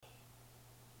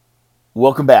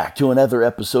Welcome back to another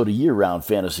episode of Year Round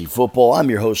Fantasy Football. I'm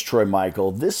your host, Troy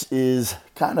Michael. This is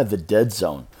kind of the dead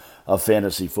zone of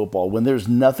fantasy football when there's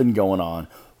nothing going on.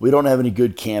 We don't have any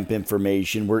good camp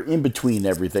information. We're in between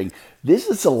everything. This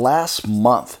is the last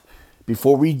month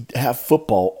before we have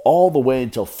football all the way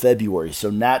until February. So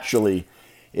naturally,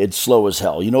 it's slow as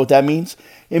hell. You know what that means?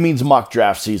 It means mock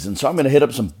draft season. So I'm going to hit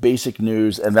up some basic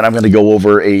news, and then I'm going to go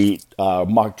over a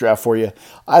mock draft for you.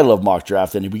 I love mock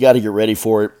draft, and we got to get ready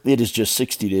for it. It is just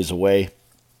 60 days away.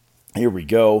 Here we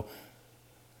go.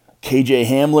 KJ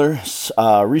Hamler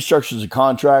restructures a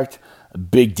contract.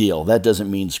 Big deal. That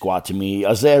doesn't mean squat to me.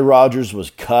 Isaiah Rodgers was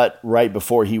cut right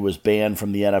before he was banned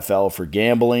from the NFL for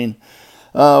gambling.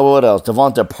 What else?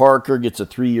 Devonta Parker gets a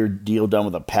 3-year deal done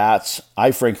with the Pats.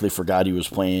 I frankly forgot he was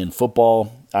playing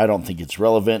football. I don't think it's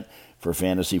relevant for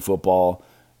fantasy football.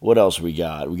 What else we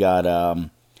got? We got,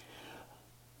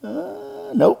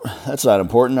 nope, that's not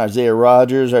important. Isaiah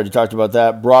Rodgers, I already talked about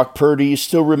that. Brock Purdy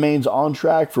still remains on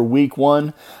track for week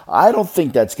 1. I don't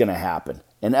think that's going to happen.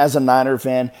 And as a Niner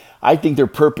fan, I think they're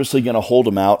purposely going to hold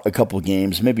him out a couple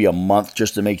games, maybe a month,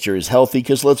 just to make sure he's healthy.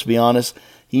 Because let's be honest,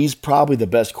 he's probably the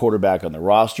best quarterback on the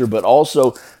roster. But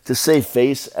also, to save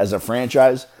face as a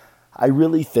franchise, I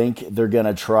really think they're going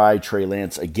to try Trey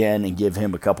Lance again and give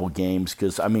him a couple games.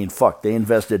 Because, I mean, fuck, they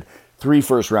invested 3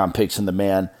 first-round picks in the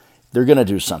man. They're going to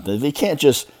do something. They can't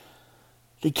just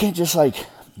like,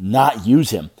 not use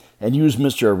him and use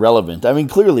Mr. Irrelevant. I mean,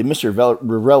 clearly, Mr.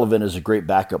 Irrelevant is a great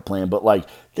backup plan, but, like,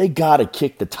 they got to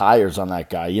kick the tires on that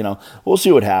guy, you know. We'll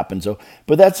see what happens. So,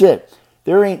 but that's it.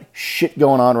 There ain't shit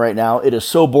going on right now. It is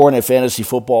so boring at fantasy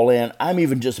football land. I'm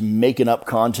even just making up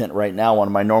content right now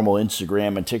on my normal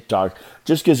Instagram and TikTok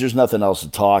just because there's nothing else to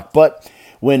talk. But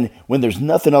when there's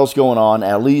nothing else going on,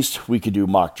 at least we could do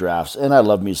mock drafts. And I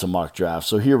love me some mock drafts.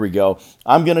 So here we go.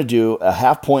 I'm going to do a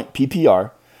half-point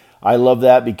PPR. I love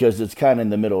that because it's kind of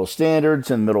in the middle of standards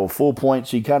and middle of full point,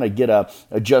 so you kind of get a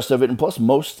gist of it. And plus,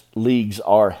 most leagues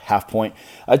are half point.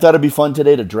 I thought it'd be fun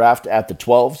today to draft at the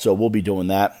 12, so we'll be doing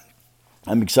that.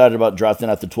 I'm excited about drafting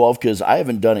at the 12 because I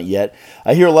haven't done it yet.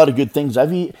 I hear a lot of good things. I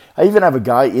even have a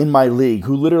guy in my league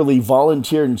who literally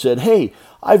volunteered and said, hey,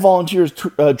 I volunteer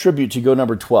as tribute to go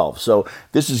number 12. So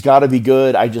this has got to be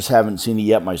good. I just haven't seen it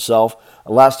yet myself.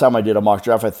 Last time I did a mock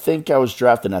draft, I think I was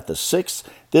drafting at the 6th.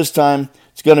 This time,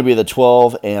 it's going to be the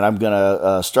 12, and I'm going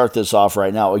to start this off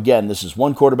right now. Again, this is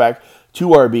 1 quarterback, 2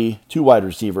 RB, 2 wide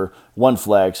receiver, 1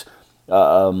 flex,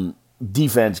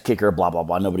 defense, kicker, blah, blah,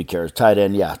 blah. Nobody cares. Tight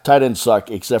end, yeah. Tight ends suck,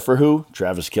 except for who?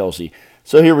 Travis Kelce.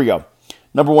 So here we go.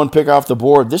 Number 1 pick off the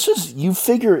board. This is, you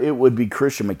figure it would be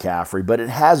Christian McCaffrey, but it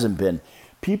hasn't been.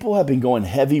 People have been going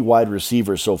heavy wide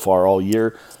receiver so far all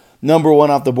year. Number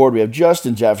 1 off the board, we have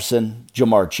Justin Jefferson,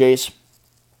 Jamar Chase.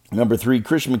 Number 3,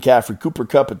 Christian McCaffrey, Cooper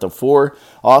Kupp at the 4,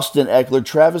 Austin Eckler,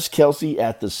 Travis Kelce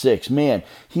at the 6. Man,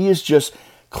 he is just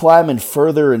climbing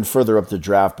further and further up the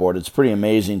draft board. It's pretty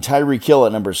amazing. Tyreek Hill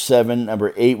at number 7.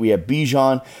 Number 8, we have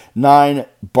Bijan. 9,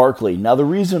 Barkley. Now, the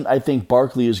reason I think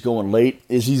Barkley is going late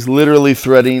is he's literally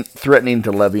threatening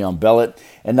to Le'Veon Bell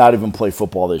and not even play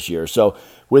football this year. So,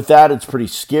 with that, it's pretty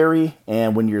scary,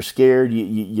 and when you're scared,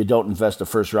 you don't invest a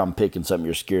first-round pick in something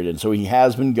you're scared in. So, he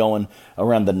has been going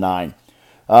around the 9.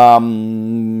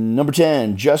 Number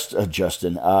 10,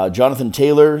 Justin. Jonathan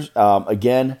Taylor,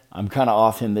 again, I'm kind of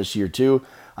off him this year too.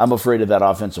 I'm afraid of that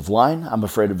offensive line. I'm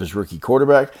afraid of his rookie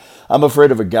quarterback. I'm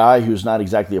afraid of a guy who's not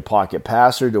exactly a pocket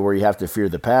passer to where you have to fear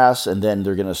the pass, and then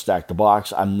they're going to stack the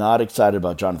box. I'm not excited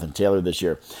about Jonathan Taylor this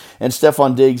year. And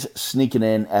Stephon Diggs sneaking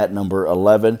in at number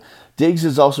 11. Diggs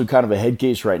is also kind of a head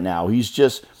case right now. He's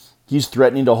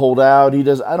threatening to hold out.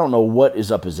 I don't know what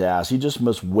is up his ass. He just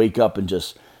must wake up and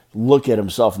just look at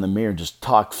himself in the mirror and just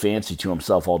talk fancy to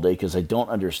himself all day because I don't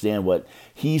understand what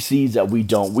he sees that we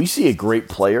don't. We see a great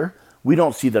player. We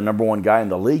don't see the number 1 guy in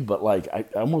the league, but like I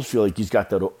almost feel like he's got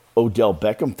that Odell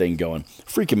Beckham thing going,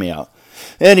 freaking me out.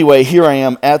 Anyway, here I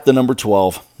am at the number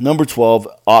 12. Number 12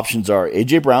 options are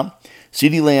A.J. Brown,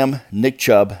 CeeDee Lamb, Nick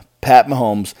Chubb, Pat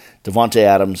Mahomes, Devontae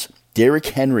Adams, Derrick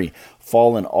Henry,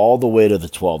 falling all the way to the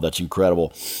 12. That's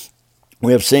incredible.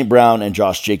 We have St. Brown and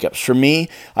Josh Jacobs. For me,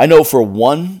 I know for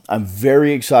one, I'm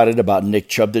very excited about Nick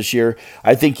Chubb this year.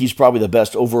 I think he's probably the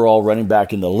best overall running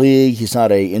back in the league. He's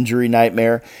not an injury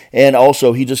nightmare. And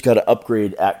also, he just got to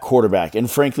upgrade at quarterback.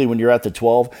 And frankly, when you're at the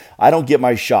 12, I don't get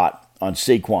my shot on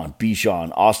Saquon,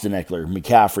 Bijan, Austin Eckler,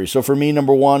 McCaffrey. So for me,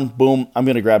 number 1, boom, I'm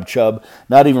going to grab Chubb.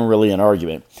 Not even really an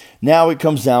argument. Now it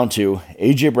comes down to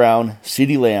A.J. Brown,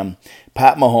 CeeDee Lamb,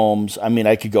 Pat Mahomes. I mean,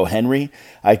 I could go Henry,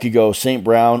 I could go St.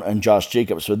 Brown, and Josh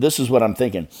Jacobs. So this is what I'm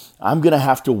thinking. I'm going to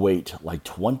have to wait like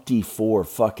 24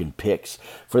 fucking picks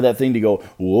for that thing to go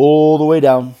all the way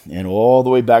down and all the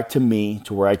way back to me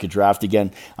to where I could draft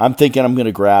again. I'm thinking I'm going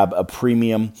to grab a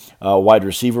premium wide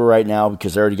receiver right now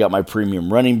because I already got my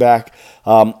premium running back.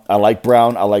 I like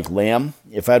Brown. I like Lamb.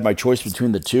 If I had my choice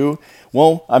between the two,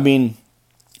 well, I mean,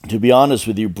 to be honest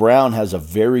with you, Brown has a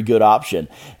very good option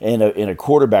in a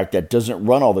quarterback that doesn't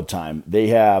run all the time. They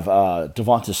have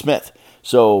Devonta Smith.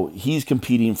 So he's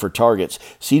competing for targets.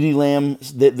 CeeDee Lamb,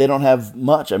 they don't have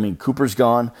much. I mean, Cooper's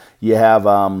gone. You have,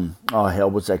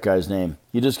 what's that guy's name?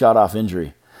 He just got off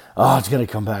injury. Oh, it's going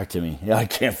to come back to me. I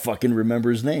can't fucking remember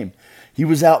his name. He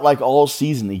was out like all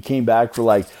season. He came back for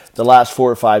like the last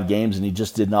 4 or 5 games, and he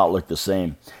just did not look the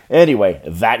same. Anyway,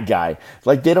 that guy.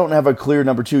 Like, they don't have a clear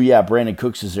number 2. Yeah, Brandon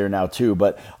Cooks is there now too,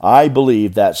 but I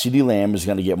believe that CeeDee Lamb is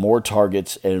going to get more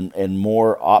targets and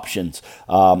more options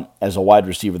as a wide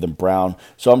receiver than Brown.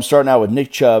 So I'm starting out with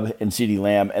Nick Chubb and CeeDee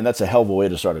Lamb, and that's a hell of a way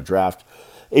to start a draft.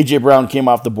 A.J. Brown came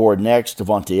off the board next.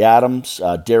 Devontae Adams,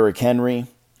 Derrick Henry,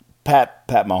 Pat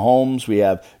Mahomes. We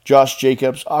have Josh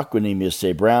Jacobs, Aquanimous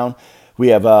St. Brown. We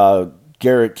have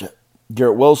Garrett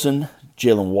Wilson,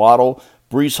 Jalen Waddle,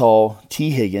 Breece Hall,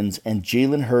 T. Higgins, and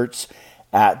Jalen Hurts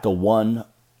at the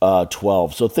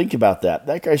 112. So think about that.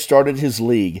 That guy started his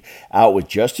league out with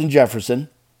Justin Jefferson,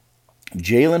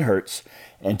 Jalen Hurts,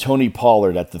 and Tony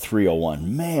Pollard at the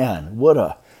 301. Man, what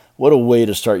a way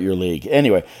to start your league.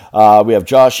 Anyway, we have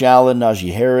Josh Allen,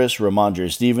 Najee Harris,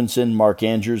 Ramondre Stevenson, Mark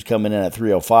Andrews coming in at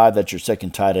 305. That's your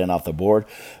second tight end off the board.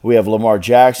 We have Lamar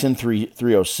Jackson,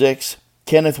 306.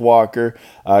 Kenneth Walker,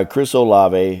 Chris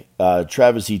Olave,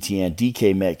 Travis Etienne,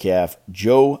 DK Metcalf,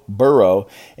 Joe Burrow,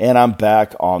 and I'm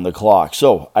back on the clock.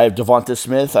 So I have Devonta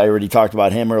Smith. I already talked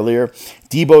about him earlier.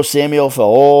 Deebo Samuel fell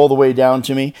all the way down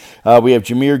to me. We have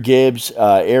Jahmyr Gibbs,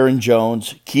 Aaron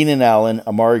Jones, Keenan Allen,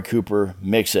 Amari Cooper,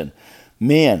 Mixon.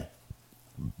 Man,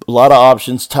 a lot of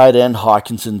options. Tight end,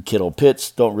 Hawkinson, Kittle,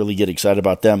 Pitts. Don't really get excited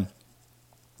about them.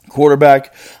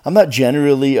 Quarterback, I'm not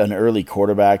generally an early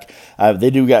quarterback. They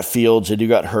do got Fields, they do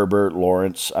got Herbert,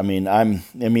 Lawrence.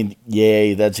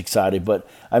 Yay, that's exciting. But,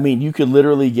 you could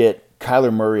literally get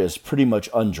Kyler Murray as pretty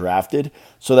much undrafted.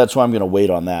 So that's why I'm going to wait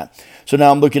on that. So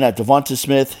now I'm looking at Devonta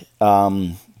Smith,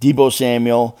 Deebo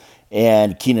Samuel,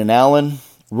 and Keenan Allen.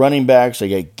 Running backs, I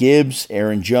got Gibbs,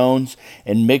 Aaron Jones,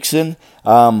 and Mixon.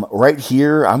 Right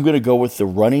here, I'm going to go with the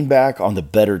running back on the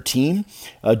better team.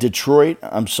 Detroit,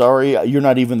 I'm sorry, you're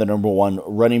not even the number 1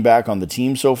 running back on the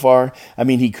team so far.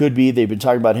 He could be. They've been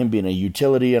talking about him being a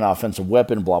utility, an offensive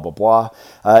weapon, blah, blah, blah.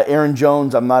 Aaron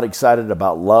Jones, I'm not excited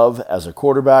about Love as a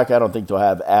quarterback. I don't think they'll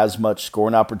have as much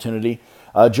scoring opportunity.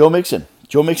 Joe Mixon.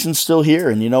 Joe Mixon's still here,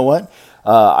 and you know what?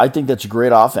 I think that's a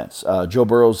great offense. Joe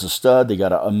Burrow's a stud. They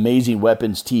got amazing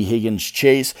weapons, T. Higgins,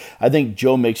 Chase. I think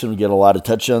Joe Mixon will get a lot of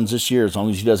touchdowns this year as long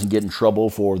as he doesn't get in trouble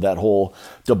for that whole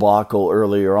debacle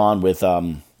earlier on with,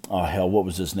 what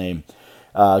was his name?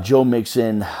 Joe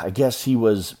Mixon, I guess he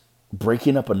was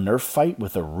breaking up a Nerf fight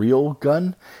with a real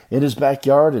gun in his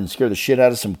backyard and scared the shit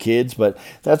out of some kids, but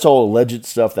that's all alleged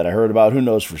stuff that I heard about. Who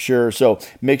knows for sure? So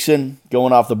Mixon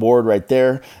going off the board right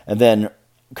there, and then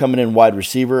coming in wide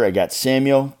receiver, I got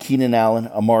Samuel, Keenan Allen,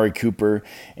 Amari Cooper,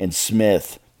 and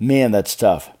Smith. Man, that's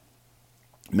tough.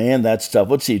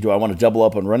 Let's see. Do I want to double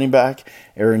up on running back?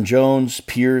 Aaron Jones,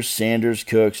 Pierce, Sanders,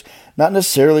 Cooks. Not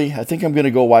necessarily. I think I'm going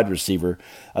to go wide receiver.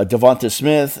 Devonta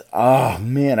Smith. I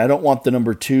don't want the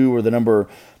number 2 or the number,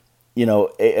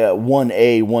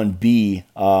 1A,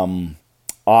 1B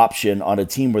option on a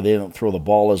team where they don't throw the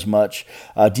ball as much.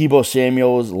 Deebo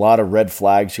Samuel, is a lot of red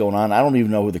flags going on. I don't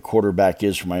even know who the quarterback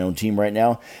is for my own team right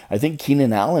now. I think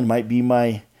Keenan Allen might be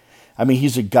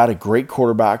he's got a great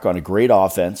quarterback on a great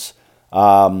offense.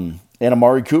 And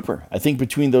Amari Cooper. I think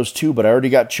between those two, but I already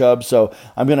got Chubb, so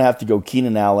I'm going to have to go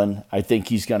Keenan Allen. I think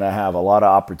he's going to have a lot of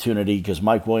opportunity because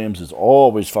Mike Williams is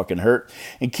always fucking hurt,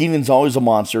 and Keenan's always a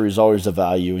monster. He's always a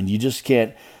value, and you just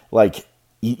can't,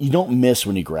 you don't miss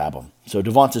when you grab him. So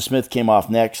Devonta Smith came off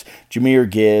next. Jahmyr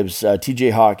Gibbs, T.J.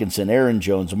 Hawkinson, Aaron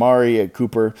Jones, Amari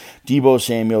Cooper, Deebo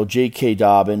Samuel, J.K.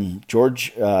 Dobbin,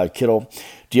 George Kittle,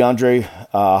 DeAndre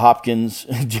Hopkins.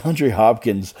 DeAndre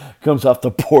Hopkins comes off the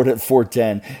board at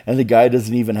 410, and the guy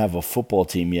doesn't even have a football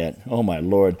team yet. Oh, my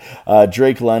Lord.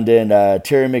 Drake London,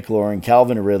 Terry McLaurin,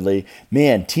 Calvin Ridley.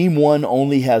 Man, Team 1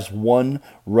 only has 1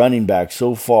 running back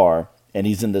so far, and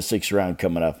he's in the 6th round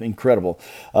coming up. Incredible.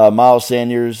 Miles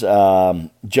Sanders,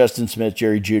 Justin Smith,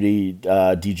 Jerry Jeudy,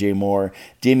 DJ Moore,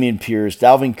 Damian Pierce,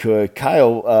 Dalvin Cook,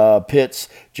 Kyle Pitts,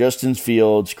 Justin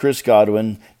Fields, Chris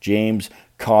Godwin, James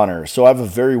Connor. So I have a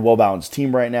very well-balanced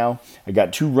team right now. I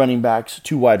got 2 running backs,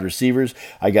 2 wide receivers.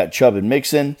 I got Chubb and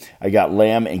Mixon. I got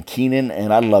Lamb and Keenan,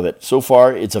 and I love it. So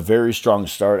far, it's a very strong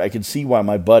start. I can see why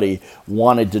my buddy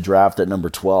wanted to draft at number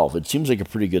 12. It seems like a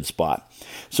pretty good spot.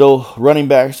 So running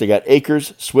backs, I got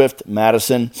Akers, Swift,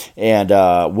 Madison, and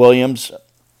Williams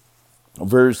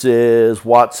versus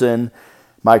Watson,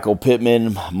 Michael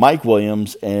Pittman, Mike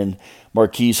Williams, and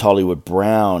Marquise Hollywood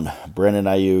Brown, Brandon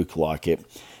Ayuk, Lockett.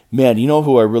 Man, you know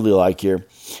who I really like here?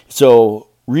 So,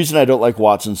 reason I don't like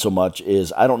Watson so much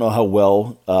is I don't know how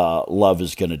well Love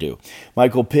is going to do.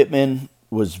 Michael Pittman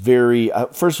was very,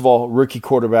 first of all, rookie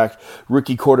quarterback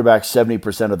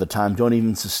 70% of the time don't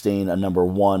even sustain a number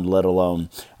 1, let alone,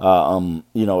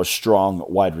 a strong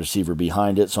wide receiver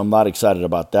behind it. So I'm not excited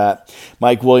about that.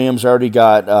 Mike Williams, I already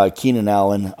got Keenan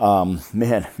Allen.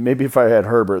 Man, maybe if I had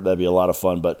Herbert, that'd be a lot of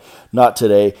fun, but not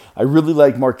today. I really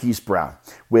like Marquise Brown.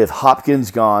 With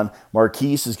Hopkins gone,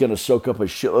 Marquise is going to soak up a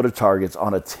shitload of targets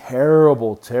on a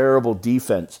terrible, terrible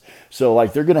defense. So,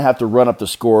 they're going to have to run up the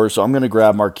score. So I'm going to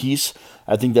grab Marquise.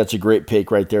 I think that's a great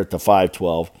pick right there at the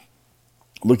 5-12.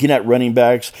 Looking at running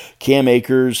backs, Cam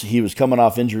Akers, he was coming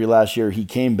off injury last year. He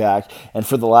came back, and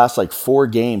for the last 4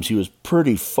 games, he was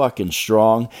pretty fucking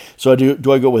strong. So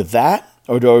do I go with that,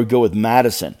 or do I go with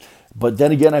Madison? But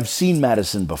then again, I've seen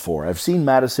Madison before. I've seen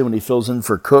Madison when he fills in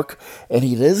for Cook, and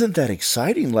he isn't that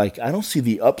exciting. I don't see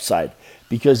the upside,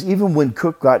 because even when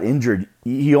Cook got injured,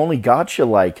 he only got you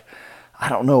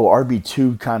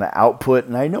RB2 kind of output.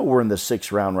 And I know we're in the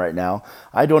 6th round right now.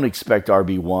 I don't expect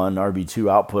RB1, RB2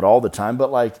 output all the time,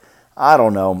 but I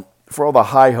don't know. For all the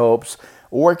high hopes,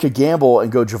 or I could gamble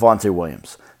and go Javonte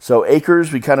Williams. So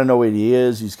Akers, we kind of know what he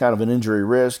is. He's kind of an injury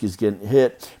risk. He's getting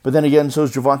hit. But then again, so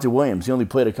is Javonte Williams. He only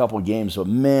played a couple of games, but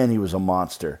man, he was a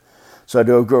monster. So I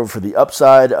do go for the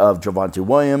upside of Javonte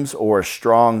Williams or a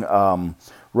strong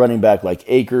running back like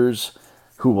Akers,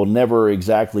 who will never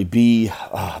exactly be.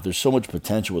 There's so much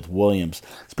potential with Williams,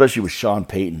 especially with Sean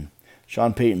Payton.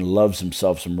 Sean Payton loves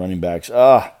himself some running backs.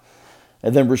 And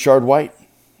then Rachaad White.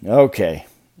 Okay.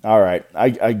 All right.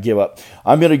 I give up.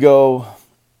 I'm going to go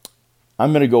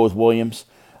with Williams.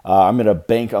 I'm going to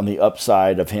bank on the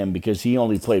upside of him because he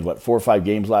only played, 4 or 5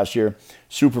 games last year.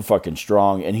 Super fucking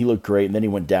strong, and he looked great, and then he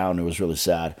went down. It was really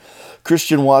sad.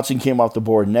 Christian Watson came off the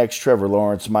board next. Trevor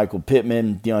Lawrence, Michael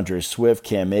Pittman, DeAndre Swift,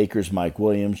 Cam Akers, Mike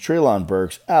Williams, Treylon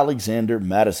Burks, Alexander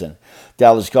Madison,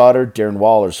 Dallas Goedert, Darren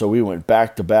Waller. So we went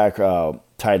back-to-back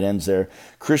tight ends there.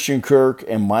 Christian Kirk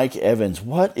and Mike Evans.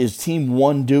 What is Team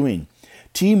 1 doing?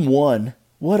 Team 1,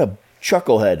 what a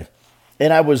chucklehead.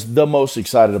 And I was the most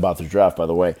excited about the draft, by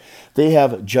the way. They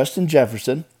have Justin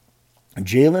Jefferson,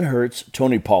 Jalen Hurts,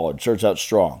 Tony Pollard. Starts out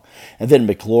strong. And then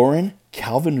McLaurin,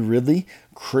 Calvin Ridley,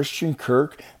 Christian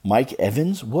Kirk, Mike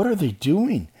Evans. What are they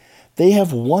doing? They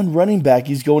have one running back.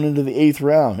 He's going into the 8th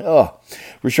round.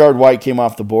 Rachaad White came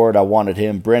off the board. I wanted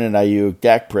him. Brandon Ayuk,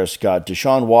 Dak Prescott,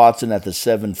 Deshaun Watson at the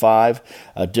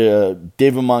 7-5,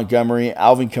 David Montgomery,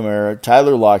 Alvin Kamara,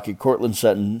 Tyler Lockett, Cortland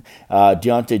Sutton,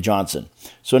 Deontay Johnson.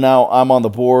 So now I'm on the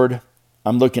board.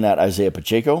 I'm looking at Isaiah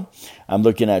Pacheco. I'm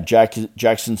looking at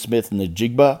Jackson Smith and the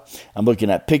Jigba. I'm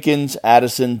looking at Pickens,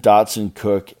 Addison, Dotson,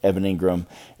 Cook, Evan Ingram,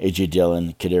 A.J.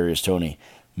 Dillon, Kadarius Toney.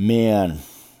 Man,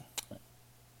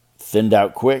 thinned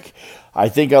out quick. I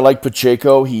think I like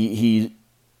Pacheco. He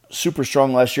super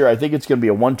strong last year. I think it's going to be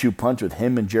a 1-2 punch with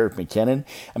him and Jerick McKinnon.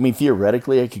 I mean,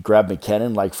 theoretically, I could grab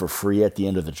McKinnon for free at the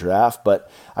end of the draft, but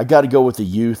I got to go with the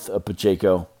youth of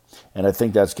Pacheco, and I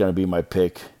think that's going to be my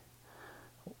pick.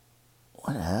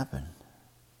 What happened?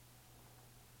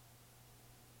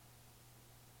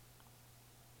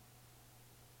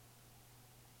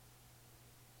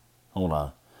 Hold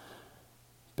on.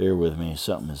 Bear with me.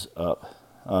 Something is up.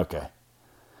 Okay.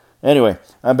 Anyway,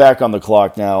 I'm back on the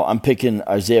clock now. I'm picking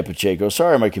Isaiah Pacheco.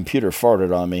 Sorry, my computer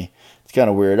farted on me. It's kind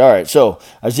of weird. All right, so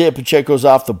Isaiah Pacheco's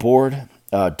off the board.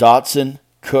 Dotson,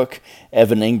 Cook,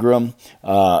 Evan Ingram,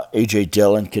 A.J.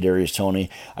 Dillon, Kadarius Toney.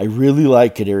 I really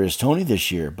like Kadarius Toney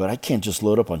this year, but I can't just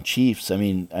load up on Chiefs. I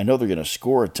mean, I know they're going to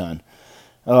score a ton.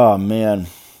 Oh, man.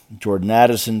 Jordan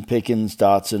Addison, Pickens,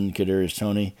 Dotson, Kadarius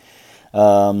Toney,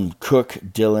 Cook,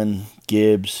 Dillon,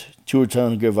 Gibbs, Tua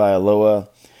Tagovailoa,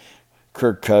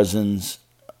 Kirk Cousins,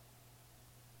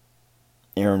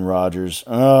 Aaron Rodgers.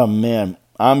 Oh, man.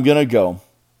 I'm going to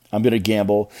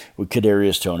gamble with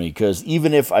Kadarius Toney because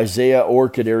even if Isaiah or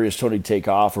Kadarius Toney take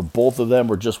off or both of them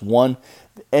or just one,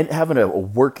 and having a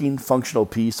working, functional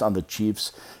piece on the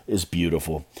Chiefs is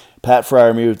beautiful. Pat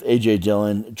Freiermuth, A.J.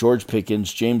 Dillon, George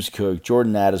Pickens, James Cook,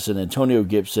 Jordan Addison, Antonio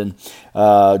Gibson,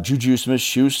 Juju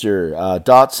Smith-Schuster,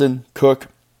 Dotson, Cook.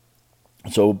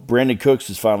 So Brandon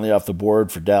Cooks is finally off the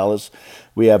board for Dallas.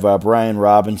 We have Brian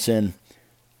Robinson,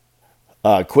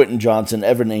 Quentin Johnson,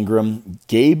 Evan Ingram,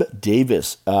 Gabe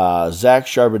Davis, Zach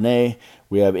Charbonnet.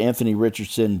 We have Anthony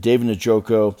Richardson, David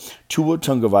Njoku, Tua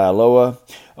Tagovailoa.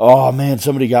 Oh, man,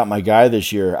 somebody got my guy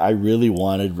this year. I really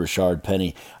wanted Rashard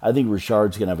Penny. I think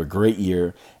Rashard's going to have a great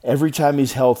year. Every time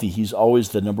he's healthy, he's always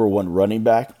the number one running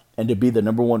back. And to be the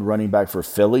number one running back for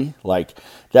Philly,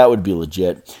 that would be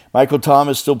legit. Michael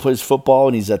Thomas still plays football,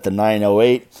 and he's at the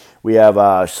 908. We have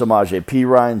Samaje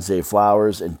Perine, Zay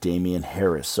Flowers, and Damian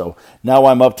Harris. So now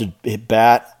I'm up to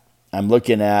bat. I'm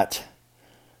looking at,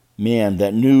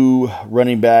 that new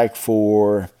running back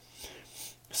for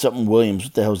something Williams.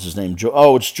 What the hell is his name?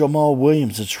 It's Jamal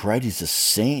Williams. That's right. He's a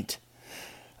Saint.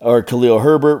 Or Khalil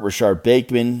Herbert, Rashard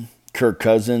Bateman, Kirk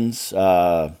Cousins.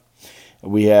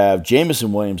 We have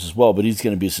Jameson Williams as well, but he's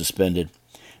going to be suspended.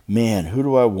 Man, who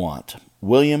do I want?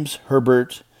 Williams,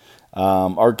 Herbert,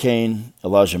 Arcane,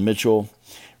 Elijah Mitchell,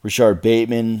 Rashard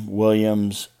Bateman,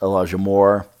 Williams, Elijah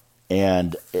Moore,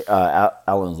 and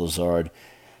Alan Lazard.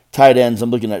 Tight ends, I'm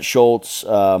looking at Schultz,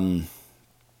 Okonkwo.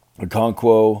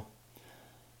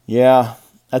 Yeah,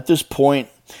 at this point,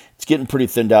 it's getting pretty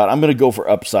thinned out. I'm going to go for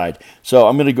upside. So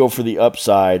I'm going to go for the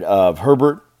upside of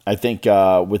Herbert. I think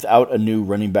without a new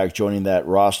running back joining that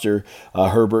roster,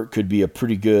 Herbert could be a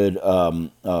pretty good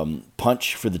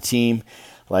punch for the team.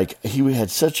 He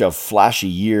had such a flashy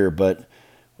year, but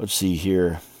let's see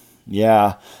here.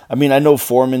 Yeah, I know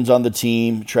Foreman's on the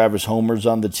team, Travis Homer's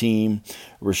on the team,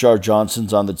 Rashard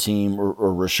Johnson's on the team, or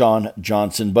Rashawn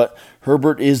Johnson, but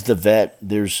Herbert is the vet.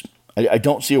 I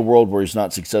don't see a world where he's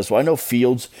not successful. I know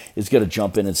Fields is going to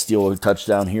jump in and steal a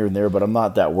touchdown here and there, but I'm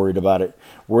not that worried about it.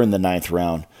 We're in the 9th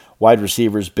round. Wide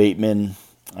receivers, Bateman.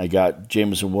 I got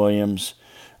Jameson Williams,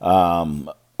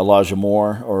 Elijah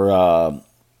Moore,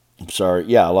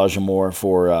 Elijah Moore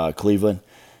for Cleveland.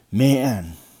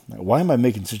 Man, why am I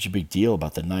making such a big deal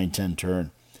about the 9-10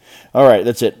 turn? All right,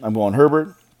 that's it. I'm going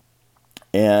Herbert,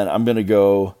 and I'm going to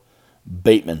go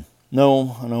Bateman.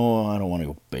 No, I don't want to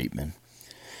go Bateman.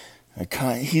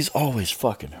 He's always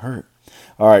fucking hurt.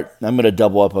 All right, I'm going to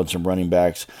double up on some running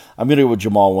backs. I'm going to go with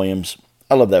Jamal Williams.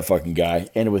 I love that fucking guy.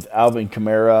 And with Alvin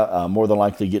Kamara more than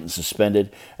likely getting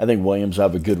suspended, I think Williams will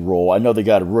have a good role. I know they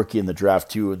got a rookie in the draft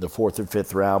too in the 4th or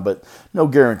 5th round, but no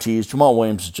guarantees. Jamal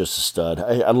Williams is just a stud.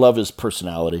 I love his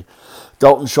personality.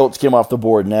 Dalton Schultz came off the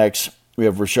board next. We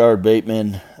have Rashard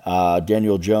Bateman,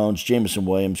 Daniel Jones, Jameson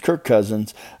Williams, Kirk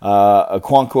Cousins.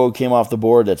 Okonkwo came off the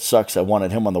board. That sucks. I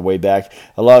wanted him on the way back.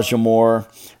 Elijah Moore.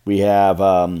 We have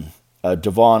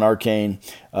Devon Arcane,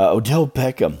 Odell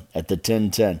Beckham at the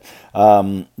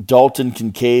 10-10. Dalton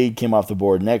Kincaid came off the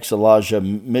board next. Elijah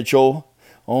Mitchell.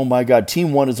 Oh my God,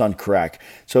 Team 1 is on crack.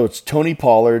 So it's Tony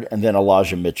Pollard and then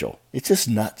Elijah Mitchell. It's just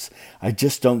nuts. I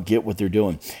just don't get what they're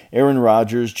doing. Aaron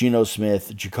Rodgers, Geno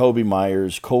Smith, Jacoby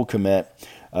Myers, Cole Kmet,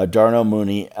 Darnell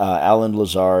Mooney, Alan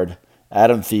Lazard,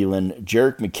 Adam Thielen,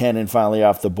 Jerick McKinnon finally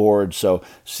off the board. So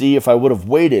see, if I would have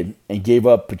waited and gave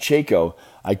up Pacheco,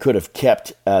 I could have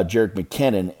kept Jerick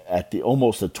McKinnon at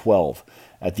almost the 12,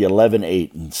 at the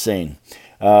 11-8. Insane.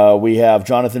 We have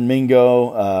Jonathan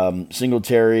Mingo,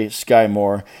 Singletary, Sky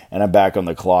Moore, and I'm back on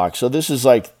the clock. So this is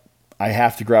I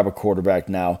have to grab a quarterback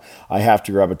now. I have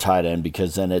to grab a tight end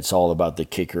because then it's all about the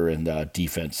kicker and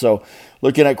defense. So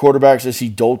looking at quarterbacks, I see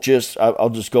Dulcich.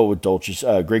 I'll just go with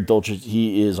Dulcich. Greg Dulcich,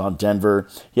 he is on Denver.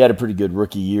 He had a pretty good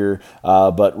rookie year,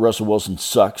 but Russell Wilson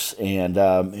sucks, and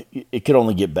it could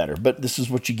only get better. But this is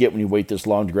what you get when you wait this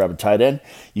long to grab a tight end.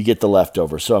 You get the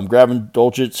leftover. So I'm grabbing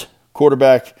Dulcich,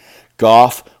 quarterback,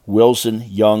 Goff, Wilson,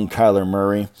 Young, Kyler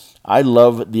Murray. I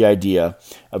love the idea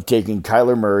of taking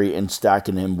Kyler Murray and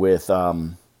stacking him with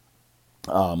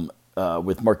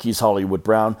Marquise Hollywood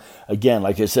Brown. Again,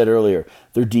 like I said earlier,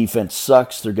 their defense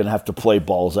sucks. They're going to have to play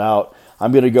balls out.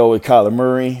 I'm going to go with Kyler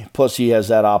Murray. Plus, he has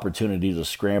that opportunity to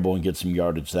scramble and get some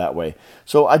yardage that way.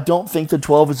 So I don't think the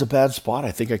 12 is a bad spot.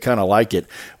 I think I kind of like it.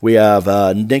 We have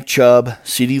Nick Chubb,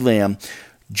 CeeDee Lamb,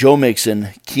 Joe Mixon,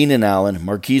 Keenan Allen,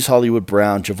 Marquise Hollywood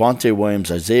Brown, Javonte Williams,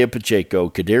 Isaiah Pacheco,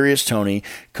 Kadarius Toney,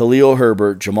 Khalil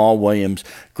Herbert, Jamal Williams,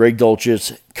 Greg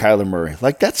Dulcich, Kyler Murray.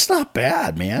 That's not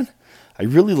bad, man. I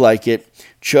really like it.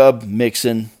 Chubb,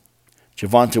 Mixon,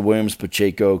 Javonte Williams,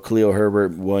 Pacheco, Khalil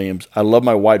Herbert, Williams. I love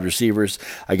my wide receivers.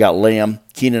 I got Lamb,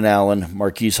 Keenan Allen,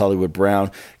 Marquise Hollywood Brown,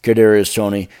 Kadarius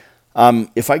Toney.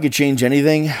 If I could change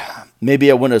anything,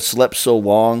 maybe I wouldn't have slept so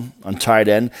long on tight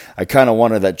end. I kind of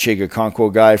wanted that Chig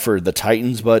Okonkwo guy for the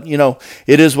Titans, but,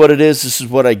 it is what it is. This is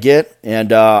what I get,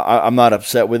 and I'm not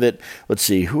upset with it. Let's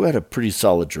see. Who had a pretty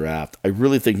solid draft? I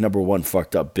really think number 1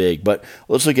 fucked up big, but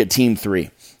let's look at Team 3.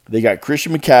 They got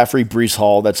Christian McCaffrey, Breece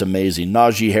Hall. That's amazing.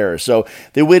 Najee Harris. So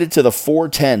they waited to the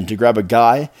 410 to grab a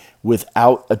guy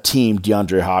without a team,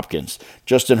 DeAndre Hopkins.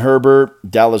 Justin Herbert,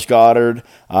 Dallas Goedert,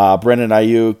 Brandon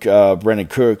Ayuk, Brandon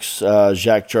Cooks,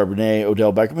 Jacques Charbonnet,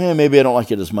 Odell Beckham. Maybe I don't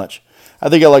like it as much. I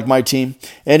think I like my team.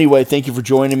 Anyway, thank you for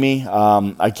joining me.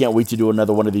 I can't wait to do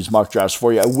another one of these mock drafts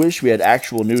for you. I wish we had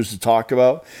actual news to talk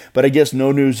about, but I guess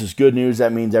no news is good news.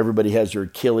 That means everybody has their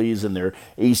Achilles and their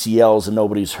ACLs and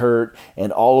nobody's hurt,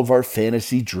 and all of our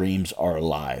fantasy dreams are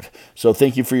alive. So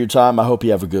thank you for your time. I hope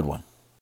you have a good one.